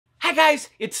Hi guys,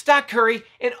 it's Stock Curry,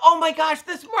 and oh my gosh,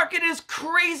 this market is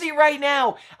crazy right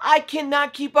now. I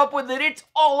cannot keep up with it. It's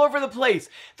all over the place.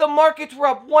 The markets were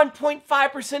up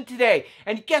 1.5% today,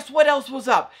 and guess what else was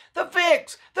up? The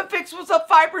VIX. The VIX was up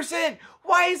 5%.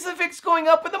 Why is the VIX going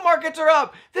up and the markets are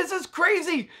up? This is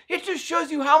crazy. It just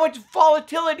shows you how much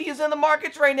volatility is in the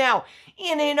markets right now.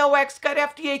 NNOX got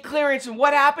FDA clearance, and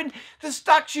what happened? The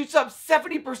stock shoots up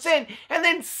 70% and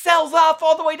then sells off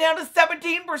all the way down to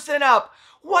 17% up.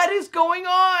 What is going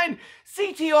on?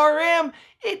 CTRM,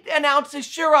 it announced a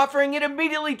share offering. It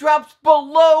immediately drops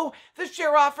below the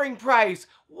share offering price.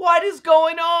 What is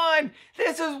going on?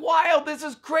 This is wild. This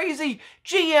is crazy.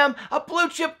 GM, a blue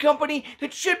chip company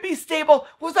that should be stable,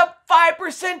 was up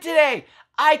 5% today.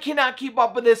 I cannot keep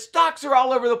up with this. Stocks are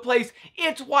all over the place.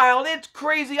 It's wild. It's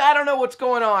crazy. I don't know what's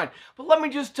going on. But let me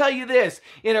just tell you this.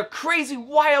 In a crazy,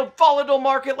 wild, volatile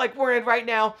market like we're in right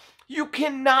now, you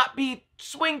cannot be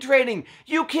swing trading.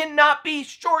 You cannot be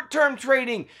short-term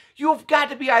trading. You've got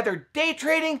to be either day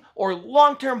trading or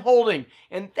long-term holding.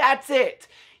 And that's it.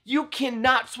 You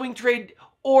cannot swing trade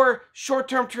or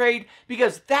short-term trade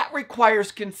because that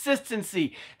requires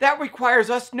consistency. That requires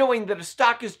us knowing that a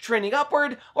stock is trending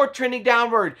upward or trending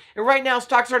downward. And right now,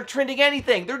 stocks aren't trending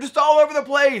anything. They're just all over the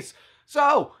place.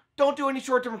 So don't do any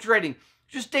short-term trading.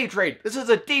 Just day trade. This is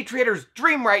a day trader's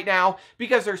dream right now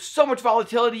because there's so much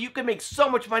volatility. You can make so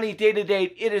much money day to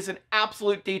day. It is an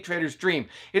absolute day trader's dream.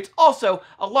 It's also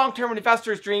a long-term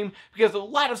investor's dream because a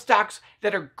lot of stocks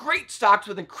that are great stocks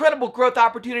with incredible growth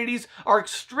opportunities are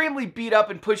extremely beat up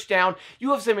and pushed down.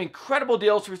 You have some incredible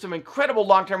deals for some incredible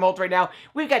long-term holds right now.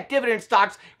 We've got dividend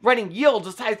stocks running yields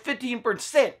as high as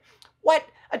 15%. What?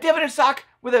 A dividend stock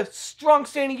with a strong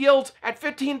standing yield at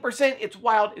 15%. It's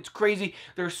wild. It's crazy.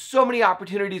 There's so many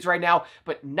opportunities right now,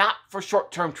 but not for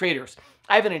short-term traders.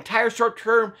 I have an entire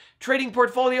short-term trading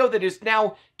portfolio that is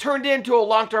now turned into a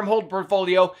long-term hold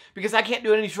portfolio because I can't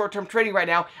do any short-term trading right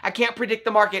now. I can't predict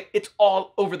the market. It's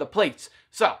all over the place.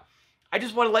 So I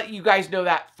just want to let you guys know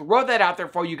that, throw that out there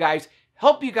for you guys.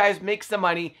 Help you guys make some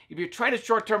money. If you're trying to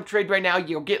short-term trade right now,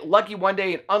 you'll get lucky one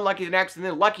day and unlucky the next, and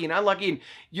then lucky and unlucky, and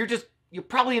you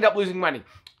probably end up losing money.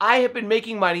 I have been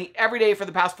making money every day for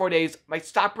the past 4 days. My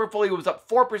stock portfolio was up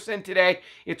 4% today.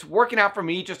 It's working out for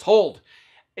me. Just hold.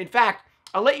 In fact,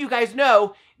 I'll let you guys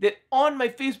know that on my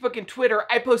Facebook and Twitter,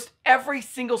 I post every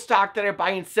single stock that I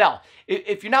buy and sell.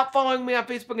 If you're not following me on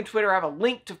Facebook and Twitter, I have a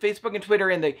link to Facebook and Twitter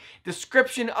in the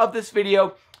description of this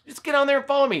video. Just get on there and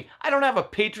follow me. I don't have a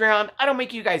Patreon. I don't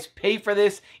make you guys pay for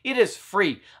this. It is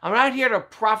free. I'm not here to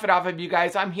profit off of you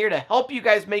guys. I'm here to help you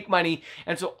guys make money.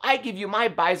 And so I give you my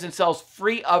buys and sells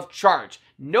free of charge.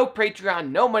 No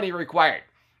Patreon, no money required.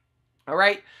 All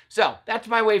right? So that's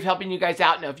my way of helping you guys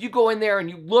out. Now, if you go in there and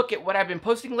you look at what I've been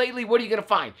posting lately, what are you going to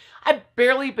find? I've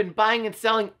barely been buying and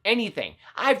selling anything.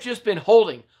 I've just been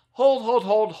holding.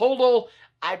 Hold.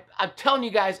 I'm telling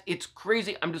you guys, it's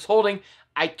crazy. I'm just holding.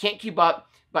 I can't keep up.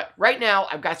 But right now,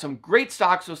 I've got some great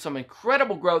stocks with some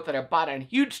incredible growth that I bought on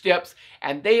huge dips,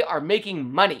 and they are making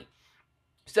money.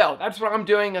 So that's what I'm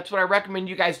doing. That's what I recommend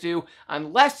you guys do.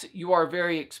 Unless you are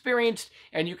very experienced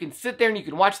and you can sit there and you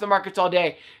can watch the markets all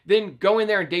day, then go in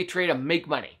there and day trade and make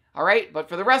money. All right? But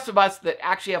for the rest of us that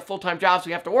actually have full-time jobs,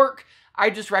 we have to work,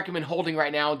 I just recommend holding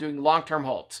right now and doing long-term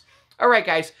holds. All right,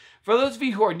 guys. For those of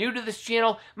you who are new to this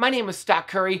channel, my name is Stock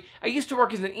Curry. I used to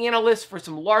work as an analyst for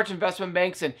some large investment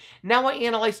banks, and now I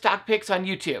analyze stock picks on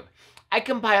YouTube. I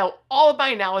compile all of my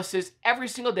analysis every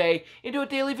single day into a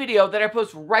daily video that I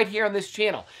post right here on this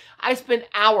channel. I spend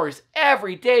hours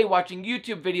every day watching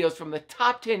YouTube videos from the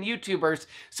top 10 YouTubers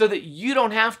so that you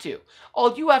don't have to.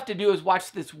 All you have to do is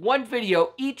watch this one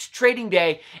video each trading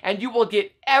day and you will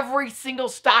get every single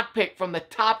stock pick from the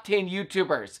top 10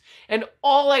 YouTubers. And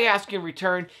all I ask in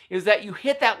return is that you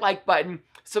hit that like button,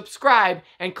 subscribe,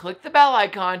 and click the bell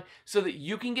icon so that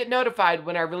you can get notified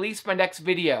when I release my next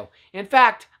video. In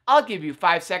fact, I'll give you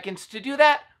 5 seconds to do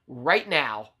that right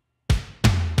now.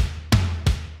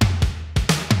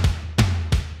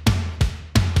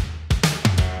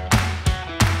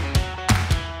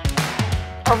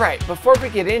 All right, before we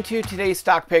get into today's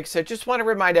stock picks, I just want to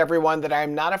remind everyone that I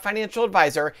am not a financial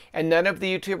advisor and none of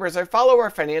the YouTubers I follow are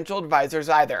financial advisors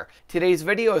either. Today's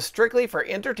video is strictly for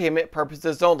entertainment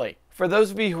purposes only. For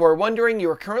those of you who are wondering, you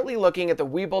are currently looking at the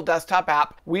Webull desktop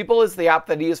app. Webull is the app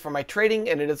that I use for my trading,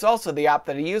 and it is also the app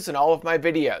that I use in all of my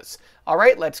videos. All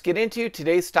right, let's get into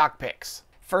today's stock picks.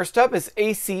 First up is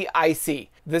ACIC.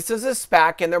 This is a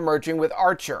SPAC and they're merging with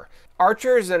Archer.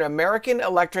 Archer is an American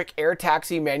electric air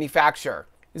taxi manufacturer.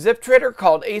 ZipTrader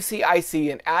called ACIC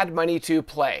and add money to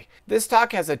play. This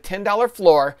stock has a $10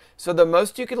 floor, so the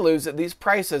most you can lose at these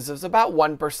prices is about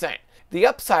 1%. The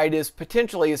upside is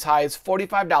potentially as high as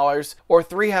 $45 or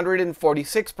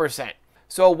 346%.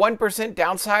 So a 1%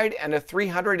 downside and a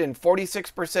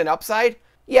 346% upside?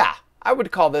 Yeah, I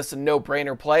would call this a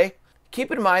no-brainer play.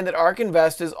 Keep in mind that ARK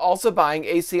Invest is also buying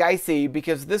ACIC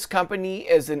because this company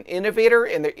is an innovator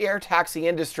in the air taxi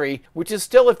industry, which is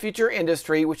still a future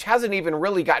industry which hasn't even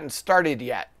really gotten started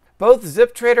yet. Both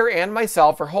ZipTrader and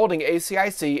myself are holding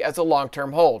ACIC as a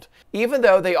long-term hold. Even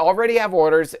though they already have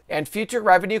orders and future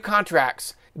revenue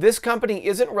contracts, this company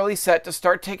isn't really set to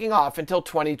start taking off until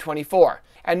 2024,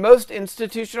 and most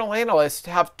institutional analysts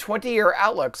have 20-year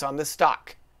outlooks on this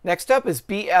stock. Next up is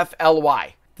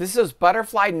BFLY. This is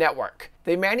Butterfly Network.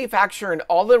 They manufacture an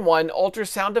all-in-one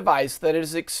ultrasound device that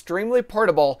is extremely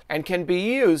portable and can be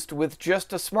used with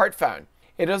just a smartphone.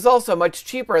 It is also much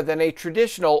cheaper than a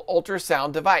traditional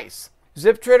ultrasound device.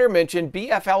 ZipTrader mentioned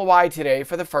BFLY today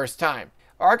for the first time.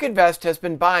 ARK Invest has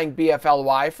been buying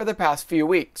BFLY for the past few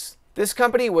weeks. This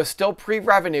company was still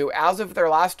pre-revenue as of their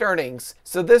last earnings,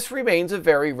 so this remains a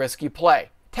very risky play.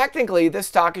 Technically, this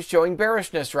stock is showing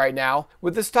bearishness right now,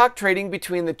 with the stock trading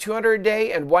between the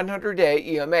 200-day and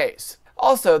 100-day EMAs.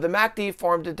 Also, the MACD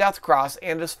formed a death cross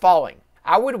and is falling.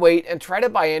 I would wait and try to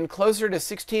buy in closer to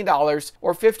 $16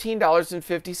 or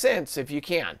 $15.50 if you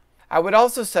can. I would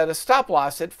also set a stop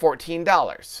loss at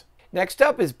 $14. Next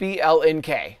up is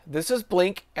BLNK. This is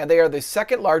Blink, and they are the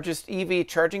second largest EV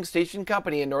charging station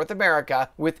company in North America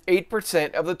with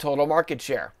 8% of the total market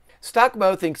share.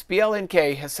 StockMo thinks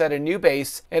BLNK has set a new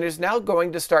base and is now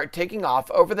going to start taking off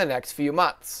over the next few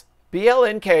months.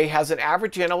 BLNK has an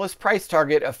average analyst price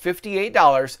target of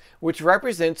 $58, which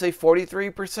represents a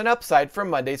 43% upside from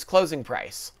Monday's closing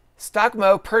price.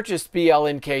 StockMo purchased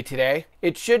BLNK today.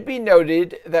 It should be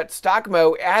noted that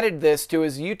StockMo added this to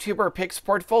his YouTuber picks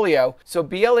portfolio, so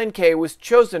BLNK was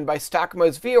chosen by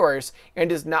StockMo's viewers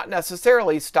and is not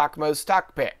necessarily StockMo's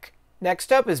stock pick.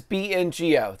 Next up is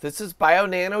BNGO. This is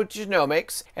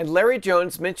Bionanogenomics, and Larry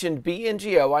Jones mentioned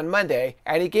BNGO on Monday,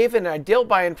 and he gave an ideal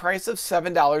buy-in price of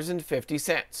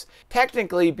 $7.50.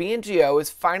 Technically, BNGO is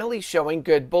finally showing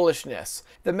good bullishness.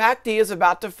 The MACD is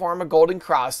about to form a golden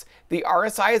cross, the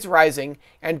RSI is rising,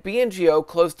 and BNGO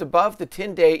closed above the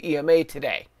 10-day EMA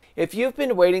today. If you've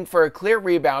been waiting for a clear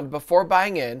rebound before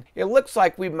buying in, it looks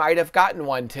like we might have gotten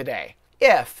one today.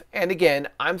 If, and again,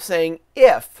 I'm saying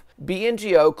if,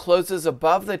 BNGO closes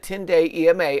above the 10-day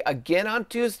EMA again on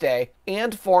Tuesday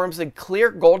and forms a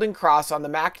clear golden cross on the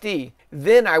MACD,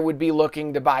 then I would be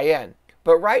looking to buy in.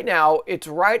 But right now, it's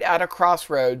right at a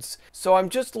crossroads, so I'm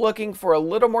just looking for a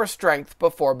little more strength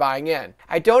before buying in.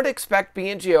 I don't expect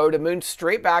BNGO to move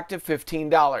straight back to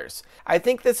 $15. I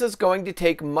think this is going to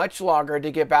take much longer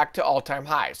to get back to all-time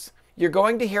highs. You're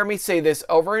going to hear me say this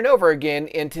over and over again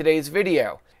in today's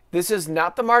video. This is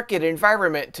not the market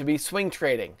environment to be swing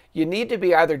trading. You need to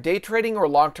be either day trading or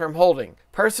long-term holding.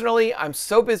 Personally, I'm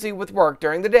so busy with work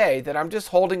during the day that I'm just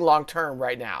holding long-term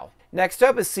right now. Next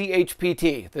up is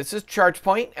CHPT. This is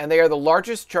ChargePoint, and they are the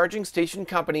largest charging station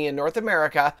company in North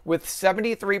America with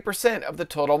 73% of the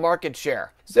total market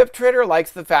share. ZipTrader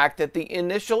likes the fact that the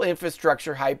initial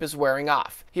infrastructure hype is wearing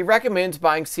off. He recommends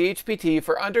buying CHPT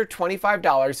for under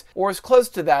 $25 or as close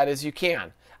to that as you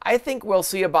can. I think we'll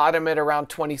see a bottom at around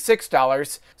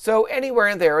 $26, so anywhere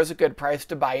in there is a good price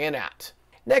to buy in at.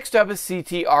 Next up is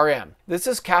CTRM. This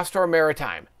is Castor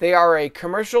Maritime. They are a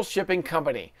commercial shipping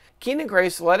company. Keen and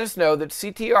Grace let us know that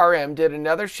CTRM did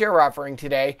another share offering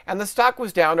today, and the stock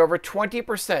was down over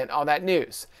 20% on that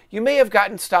news. You may have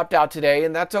gotten stopped out today,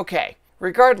 and that's okay.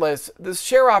 Regardless, the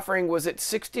share offering was at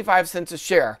 65 cents a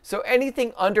share, so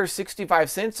anything under 65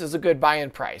 cents is a good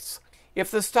buy-in price. If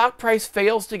the stock price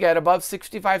fails to get above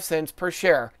 65 cents per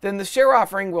share, then the share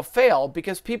offering will fail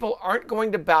because people aren't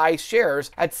going to buy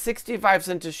shares at 65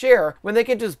 cents a share when they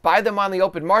can just buy them on the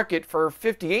open market for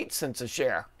 58 cents a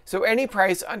share. So any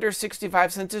price under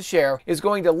 65 cents a share is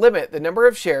going to limit the number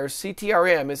of shares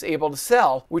CTRM is able to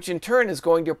sell, which in turn is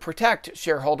going to protect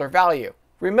shareholder value.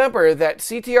 Remember that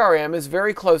CTRM is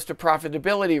very close to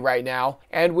profitability right now,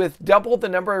 and with double the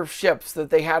number of ships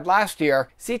that they had last year,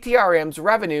 CTRM's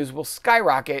revenues will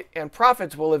skyrocket and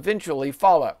profits will eventually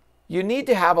follow. You need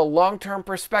to have a long-term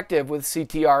perspective with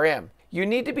CTRM. You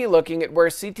need to be looking at where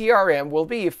CTRM will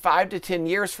be 5 to 10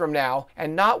 years from now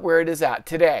and not where it is at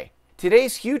today.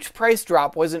 Today's huge price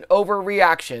drop was an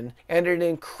overreaction and an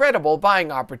incredible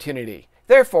buying opportunity.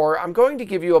 Therefore, I'm going to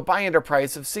give you a buy-in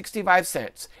price of 65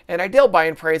 cents, an ideal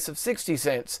buy-in price of 60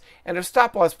 cents, and a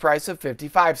stop-loss price of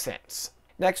 55 cents.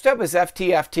 Next up is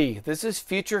FTFT. This is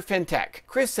Future FinTech.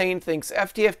 Chris Sain thinks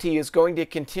FTFT is going to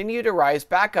continue to rise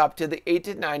back up to the $8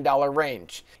 to $9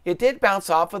 range. It did bounce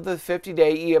off of the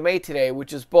 50-day EMA today,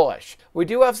 which is bullish. We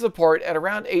do have support at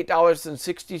around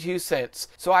 $8.62,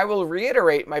 so I will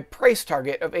reiterate my price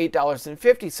target of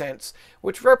 $8.50,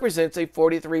 which represents a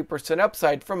 43%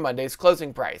 upside from Monday's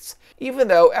closing price. Even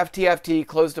though FTFT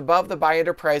closed above the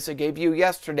buy-enter price I gave you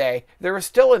yesterday, there is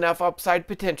still enough upside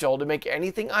potential to make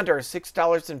anything under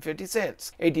 $6.50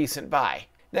 a decent buy.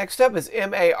 Next up is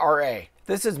MARA.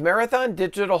 This is Marathon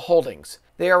Digital Holdings.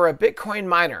 They are a Bitcoin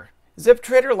miner.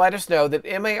 ZipTrader let us know that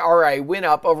MARA went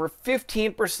up over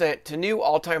 15% to new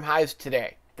all-time highs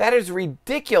today. That is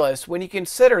ridiculous when you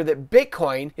consider that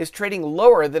Bitcoin is trading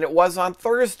lower than it was on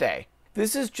Thursday.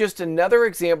 This is just another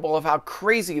example of how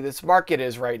crazy this market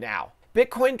is right now.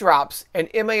 Bitcoin drops and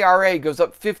MARA goes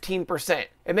up 15%.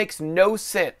 It makes no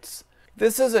sense.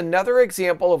 This is another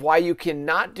example of why you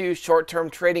cannot do short-term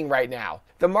trading right now.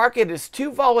 The market is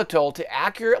too volatile to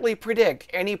accurately predict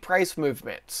any price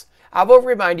movements. I will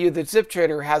remind you that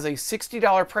ZipTrader has a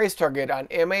 $60 price target on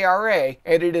MARA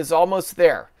and it is almost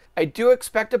there. I do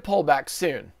expect a pullback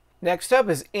soon. Next up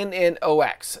is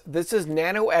NNOX. This is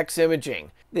NanoX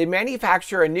Imaging. They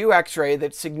manufacture a new X-ray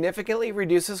that significantly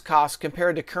reduces costs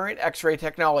compared to current X-ray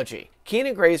technology.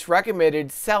 Keen & Grace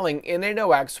recommended selling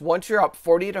NNOX once you're up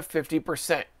 40 to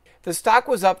 50%. The stock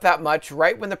was up that much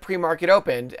right when the pre-market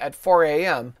opened at 4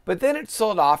 a.m., but then it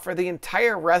sold off for the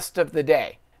entire rest of the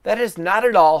day. That is not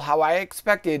at all how I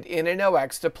expected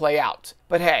NNOX to play out.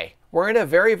 But hey, we're in a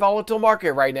very volatile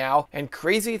market right now, and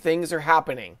crazy things are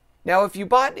happening. Now, if you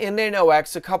bought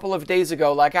NNOX a couple of days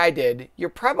ago like I did, you're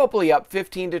probably up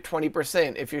 15 to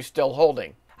 20% if you're still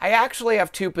holding. I actually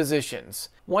have two positions,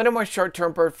 one in my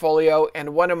short-term portfolio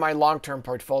and one in my long-term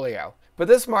portfolio. But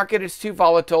this market is too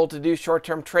volatile to do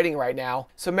short-term trading right now,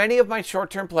 so many of my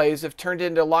short-term plays have turned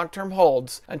into long-term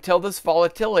holds until this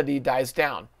volatility dies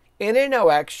down.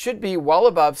 NNOX should be well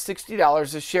above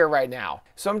 $60 a share right now,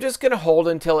 so I'm just going to hold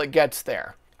until it gets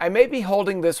there. I may be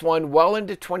holding this one well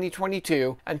into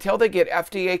 2022 until they get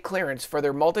FDA clearance for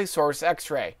their multi-source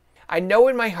X-ray. I know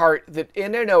in my heart that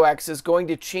NNOX is going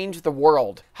to change the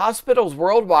world. Hospitals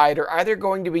worldwide are either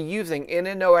going to be using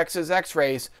NNOX's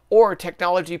X-rays or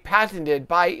technology patented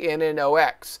by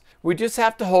NNOX. We just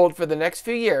have to hold for the next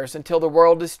few years until the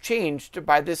world is changed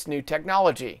by this new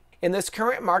technology. In this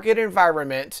current market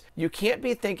environment, you can't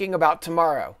be thinking about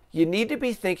tomorrow. You need to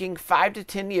be thinking 5 to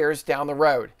 10 years down the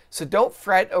road. So don't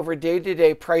fret over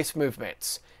day-to-day price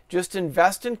movements. Just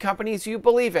invest in companies you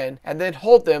believe in and then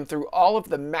hold them through all of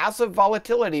the massive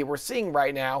volatility we're seeing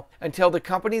right now until the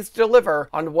companies deliver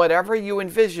on whatever you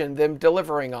envision them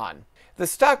delivering on. The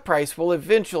stock price will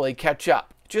eventually catch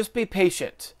up. Just be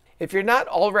patient. If you're not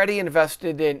already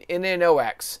invested in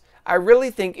NNOX, I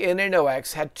really think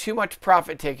NNOX had too much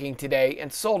profit taking today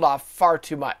and sold off far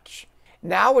too much.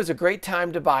 Now is a great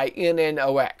time to buy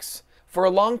NNOX. For a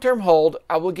long-term hold,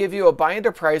 I will give you a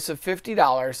buy-enter price of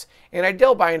 $50, an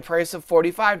ideal buy-in price of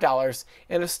 $45,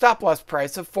 and a stop-loss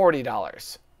price of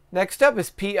 $40. Next up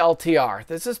is PLTR.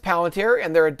 This is Palantir,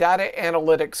 and they're a data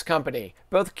analytics company.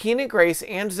 Both Keen & Grace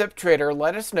and ZipTrader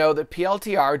let us know that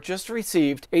PLTR just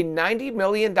received a $90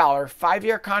 million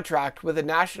 5-year contract with the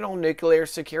National Nuclear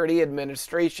Security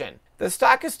Administration. The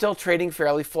stock is still trading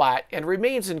fairly flat and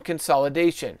remains in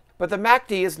consolidation, but the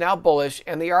MACD is now bullish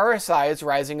and the RSI is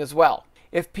rising as well.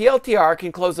 If PLTR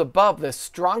can close above this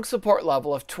strong support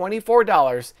level of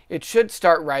 $24, it should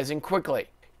start rising quickly.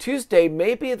 Tuesday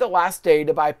may be the last day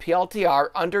to buy PLTR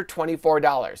under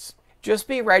 $24. Just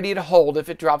be ready to hold if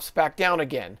it drops back down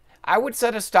again. I would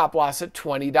set a stop loss at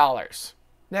 $20.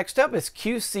 Next up is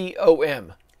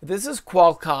QCOM. This is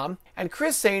Qualcomm, and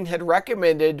Chris Sain had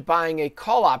recommended buying a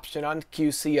call option on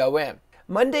QCOM.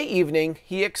 Monday evening,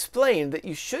 he explained that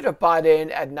you should have bought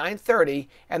in at 9:30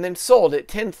 and then sold at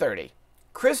 10:30.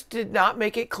 Chris did not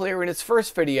make it clear in his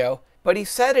first video, but he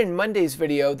said in Monday's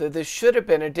video that this should have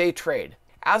been a day trade.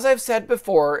 As I've said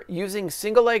before, using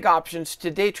single leg options to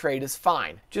day trade is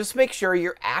fine. Just make sure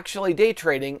you're actually day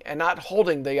trading and not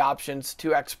holding the options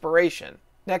to expiration.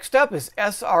 Next up is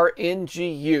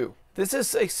SRNGU. This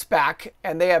is a SPAC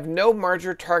and they have no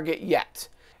merger target yet.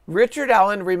 Richard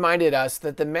Allen reminded us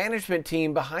that the management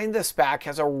team behind the SPAC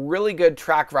has a really good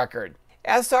track record.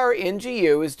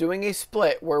 SRNGU is doing a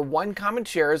split where one common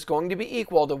share is going to be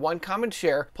equal to one common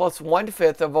share plus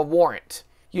 1/5 of a warrant.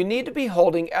 You need to be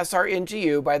holding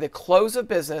SRNGU by the close of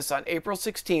business on April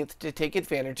 16th to take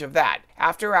advantage of that.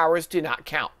 After hours do not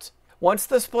count. Once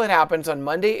the split happens on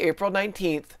Monday, April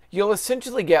 19th, you'll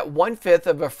essentially get 1/5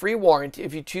 of a free warrant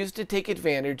if you choose to take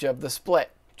advantage of the split.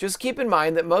 Just keep in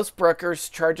mind that most brokers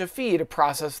charge a fee to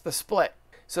process the split,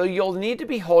 so you'll need to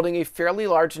be holding a fairly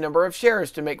large number of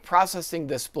shares to make processing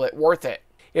this split worth it.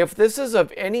 If this is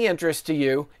of any interest to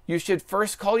you, you should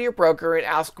first call your broker and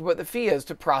ask what the fee is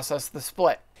to process the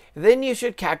split. Then you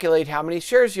should calculate how many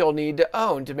shares you'll need to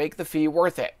own to make the fee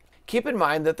worth it. Keep in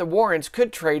mind that the warrants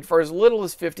could trade for as little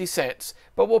as 50 cents,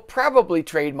 but will probably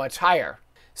trade much higher.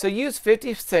 So use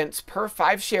 50 cents per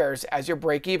 5 shares as your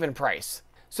break-even price.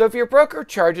 So if your broker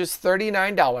charges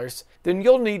 $39, then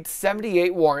you'll need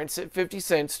 78 warrants at 50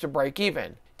 cents to break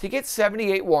even. To get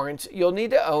 78 warrants, you'll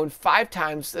need to own 5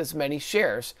 times as many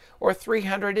shares, or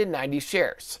 390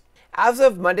 shares. As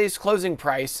of Monday's closing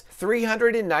price,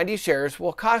 390 shares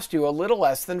will cost you a little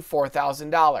less than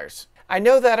 $4,000. I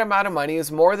know that amount of money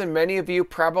is more than many of you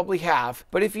probably have,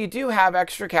 but if you do have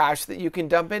extra cash that you can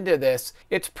dump into this,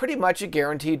 it's pretty much a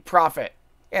guaranteed profit.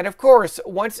 And of course,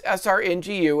 once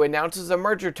SRNGU announces a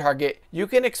merger target, you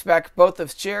can expect both the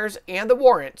shares and the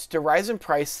warrants to rise in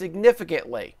price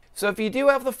significantly. So if you do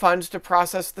have the funds to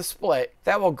process the split,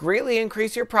 that will greatly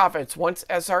increase your profits once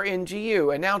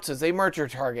SRNGU announces a merger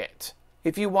target.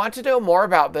 If you want to know more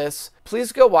about this,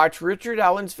 please go watch Richard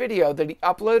Allen's video that he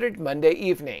uploaded Monday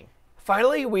evening.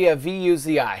 Finally, we have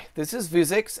VUZI. This is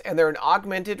VUZI, and they're an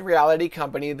augmented reality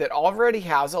company that already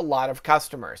has a lot of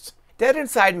customers. Dead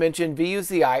Inside mentioned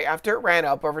VUZI after it ran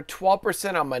up over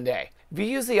 12% on Monday.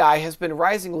 VUZI has been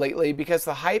rising lately because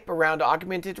the hype around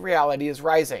augmented reality is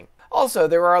rising. Also,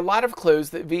 there are a lot of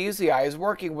clues that VUZI is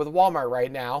working with Walmart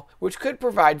right now, which could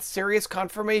provide serious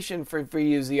confirmation for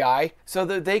VUZI so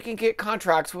that they can get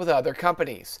contracts with other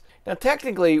companies. Now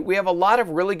technically, we have a lot of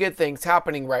really good things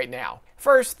happening right now.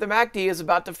 First, the MACD is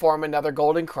about to form another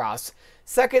golden cross.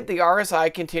 Second, the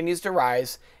RSI continues to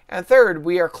rise. And third,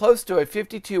 we are close to a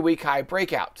 52-week high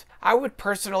breakout. I would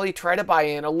personally try to buy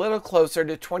in a little closer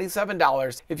to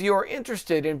 $27 if you are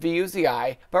interested in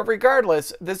VUZI, but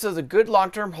regardless, this is a good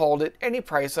long-term hold at any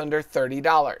price under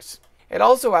 $30. It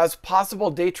also has possible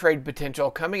day trade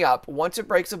potential coming up once it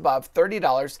breaks above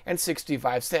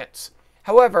 $30.65.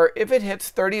 However, if it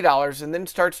hits $30 and then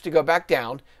starts to go back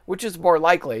down, which is more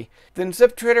likely, then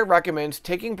ZipTrader recommends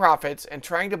taking profits and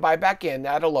trying to buy back in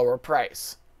at a lower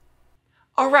price.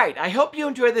 Alright, I hope you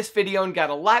enjoyed this video and got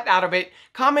a lot out of it.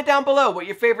 Comment down below what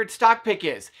your favorite stock pick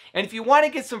is. And if you want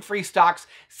to get some free stocks,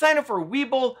 sign up for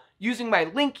Webull using my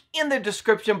link in the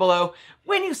description below.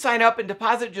 When you sign up and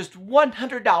deposit just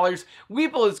 $100,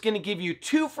 Webull is going to give you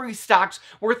 2 free stocks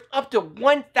worth up to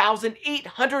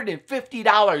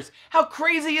 $1,850. How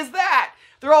crazy is that?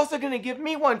 They're also going to give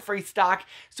me 1 free stock,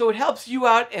 so it helps you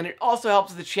out and it also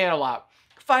helps the channel out.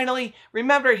 Finally,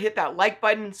 remember to hit that like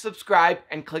button, subscribe,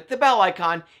 and click the bell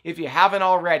icon if you haven't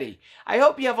already. I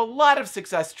hope you have a lot of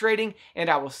success trading, and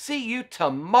I will see you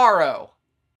tomorrow.